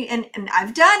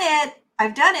I've done it.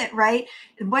 I've done it, right?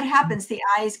 And what happens? The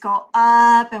eyes go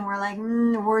up and we're like,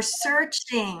 we're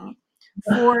searching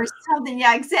for something.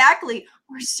 Yeah, exactly.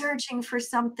 We're searching for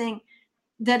something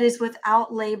that is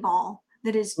without label,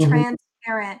 that is Mhm.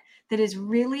 transparent, that is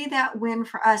really that win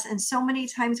for us. And so many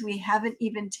times we haven't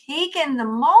even taken the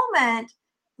moment,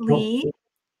 Nope. Lee,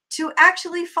 to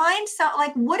actually find some,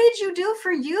 like, what did you do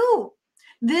for you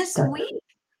this That's week?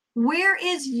 Where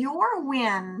is your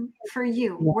win for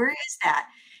you? yeah. Where is that?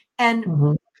 And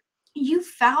Mhm. you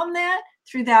found that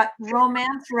through that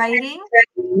romance writing,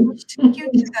 which took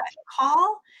you to that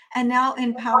call, and now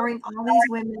empowering all these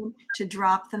women to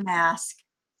drop the mask.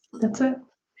 That's it.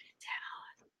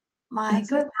 My That's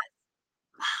goodness.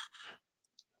 it.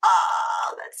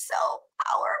 Oh, that's so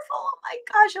powerful. Oh my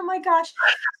gosh. Oh my gosh.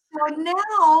 So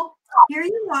now here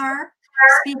you are,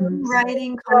 speaking,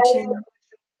 writing, coaching,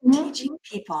 Mhm. teaching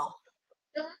people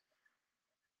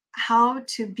how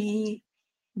to be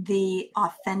the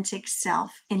authentic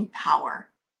self in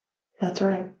power. That's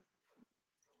right.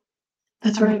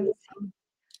 That's right. Amazing.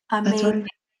 That's Amazing.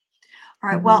 right. All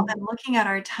right. Well, Mhm. I'm looking at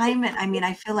our time, and I mean,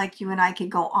 I feel like you and I could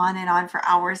go on and on for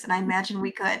hours, and I imagine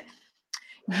we could.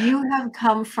 You have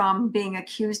come from being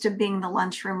accused of being the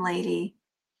lunchroom lady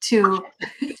to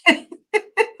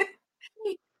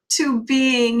to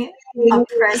being a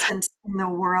presence in the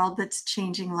world that's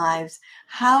changing lives.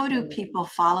 How do people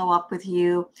follow up with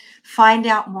you, find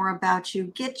out more about you,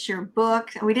 get your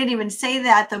book? We didn't even say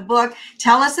that, the book.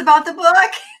 Tell us about the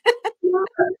book.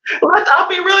 I'll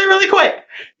be really, really quick.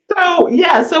 So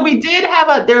yeah, so we did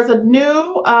have there's a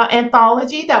new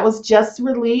anthology that was just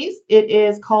released. It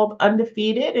is called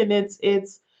Undefeated, and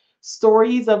it's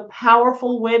stories of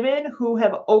powerful women who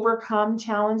have overcome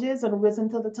challenges and risen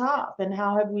to the top, and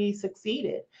how have we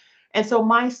succeeded. And so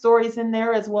my story's in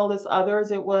there as well as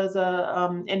others. It was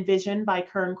envisioned by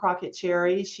Kern Crockett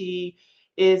Cherry. She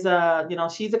is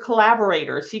she's a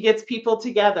collaborator. She gets people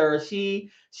together.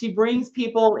 She brings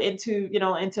people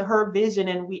into her vision,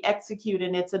 and we execute,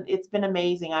 and it's been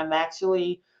amazing. I'm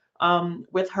actually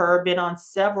with her been on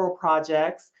several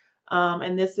projects,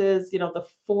 and this is the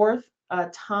fourth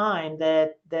time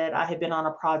that I have been on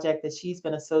a project that she's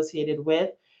been associated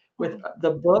with.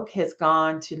 The book has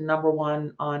gone to number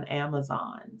one on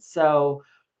Amazon. So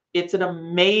it's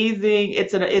amazing.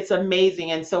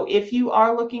 And so if you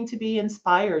are looking to be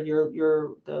inspired,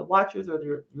 your the watchers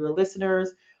or your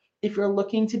listeners, if you're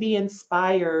looking to be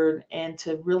inspired and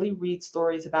to really read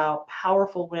stories about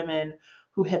powerful women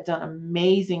who have done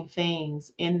amazing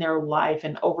things in their life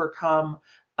and overcome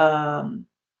um,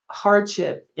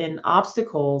 hardship and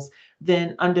obstacles,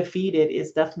 then Undefeated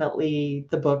is definitely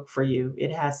the book for you.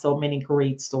 It has so many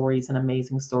great stories and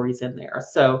amazing stories in there.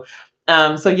 So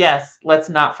yes, let's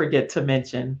not forget to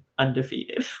mention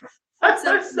Undefeated.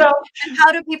 Absolutely. So And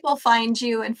how do people find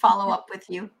you and follow up with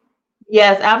you?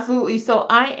 yes, absolutely. So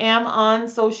I am on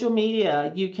social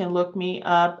media. You can look me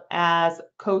up as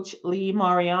Coach Lee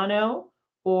Mariano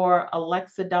or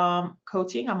Alexa Dom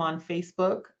Coaching. I'm on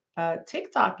Facebook,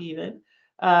 TikTok even,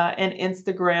 and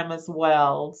Instagram as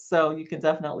well. So you can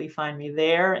definitely find me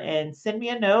there and send me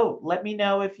a note. Let me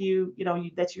know if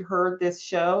that you heard this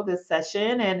show, this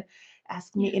session, and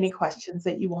ask me any Yes. questions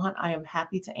that you want. I am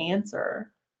happy to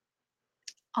answer.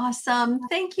 Awesome.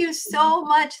 Thank you so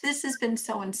much. This has been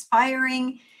so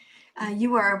inspiring.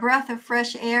 You are a breath of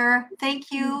fresh air.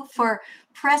 Thank you for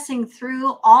pressing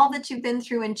through all that you've been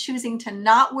through and choosing to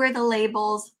not wear the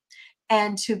labels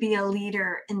and to be a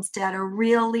leader instead, a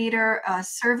real leader, a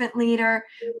servant leader,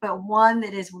 but one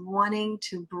that is wanting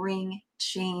to bring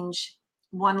change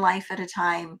one life at a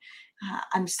time.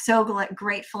 I'm so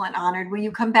grateful and honored. Will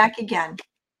you come back again?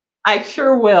 I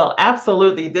sure will.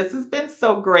 Absolutely. This has been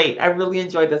so great. I really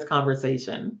enjoyed this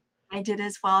conversation. I did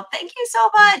as well. Thank you so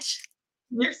much.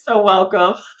 You're so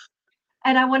welcome.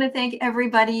 And I want to thank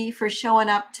everybody for showing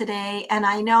up today. And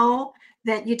I know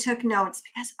that you took notes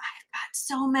because I've got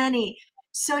so many.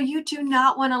 So you do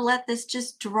not want to let this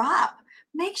just drop.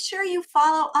 Make sure you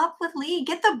follow up with Lee.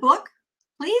 Get the book.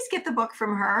 Please get the book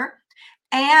from her.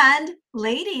 And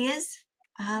ladies,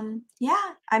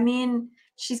 yeah, I mean,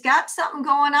 she's got something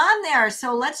going on there.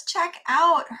 So let's check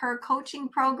out her coaching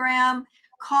program.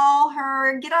 Call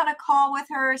her, get on a call with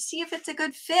her, see if it's a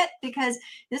good fit because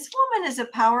this woman is a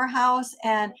powerhouse.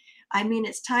 And I mean,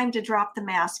 it's time to drop the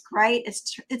mask, right?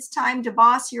 It's time to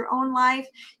boss your own life.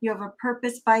 You have a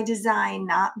purpose by design,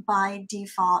 not by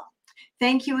default.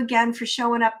 Thank you again for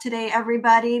showing up today,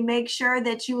 everybody. Make sure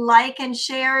that you like and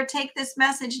share. Take this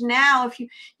message now. If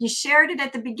you shared it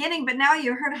at the beginning, but now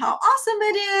you heard how awesome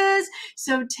it is.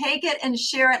 So take it and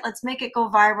share it. Let's make it go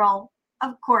viral.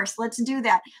 Of course, let's do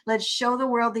that. Let's show the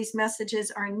world these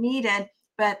messages are needed,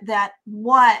 but that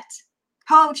what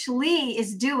Coach Lee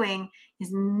is doing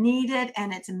is needed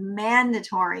and it's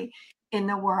mandatory in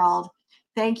the world.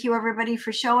 Thank you, everybody,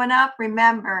 for showing up.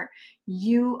 Remember,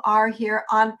 you are here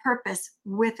on purpose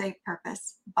with a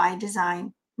purpose by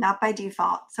design, not by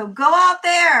default. So go out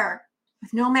there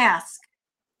with no mask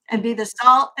and be the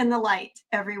salt and the light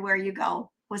everywhere you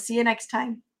go. We'll see you next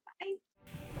time. Bye.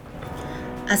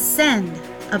 Ascend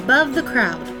Above the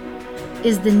Crowd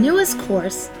is the newest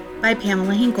course by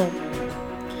Pamela Hinkle.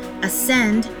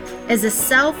 Ascend is a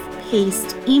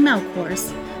self-paced email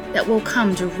course that will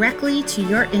come directly to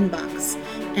your inbox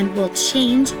and will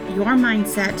change your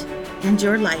mindset and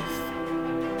your life.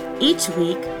 Each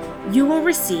week, you will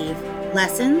receive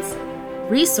lessons,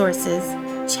 resources,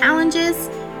 challenges,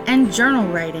 and journal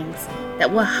writings that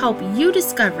will help you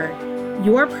discover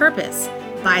your purpose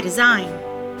by design.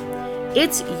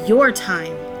 It's your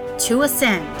time to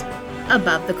ascend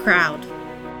above the crowd.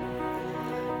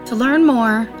 To learn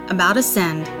more about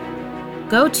Ascend,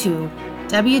 go to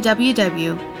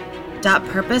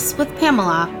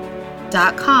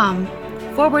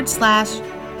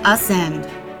www.purposewithpamela.com/ascend.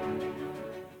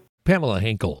 Pamela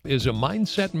Hinkle is a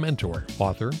mindset mentor,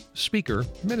 author, speaker,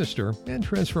 minister, and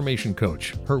transformation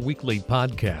coach. Her weekly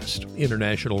podcast,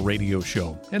 international radio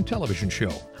show, and television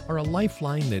show are a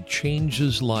lifeline that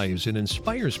changes lives and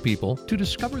inspires people to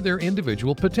discover their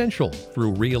individual potential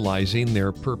through realizing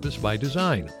their purpose by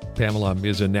design. Pamela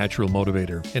is a natural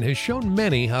motivator and has shown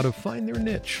many how to find their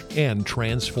niche and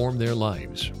transform their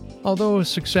lives. Although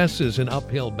success is an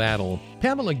uphill battle,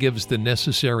 Pamela gives the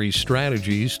necessary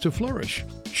strategies to flourish,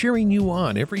 cheering you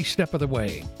on every step of the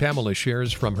way. Pamela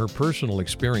shares from her personal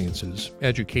experiences,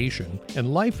 education,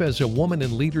 and life as a woman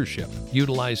in leadership,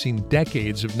 utilizing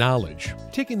decades of knowledge.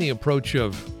 Taking the approach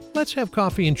of, let's have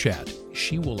coffee and chat,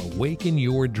 she will awaken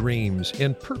your dreams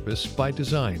and purpose by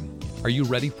design. Are you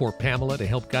ready for Pamela to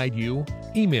help guide you?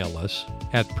 Email us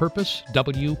at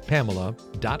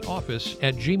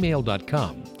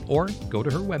purposewpamela.office@gmail.com or go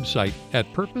to her website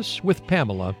at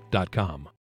purposewithpamela.com.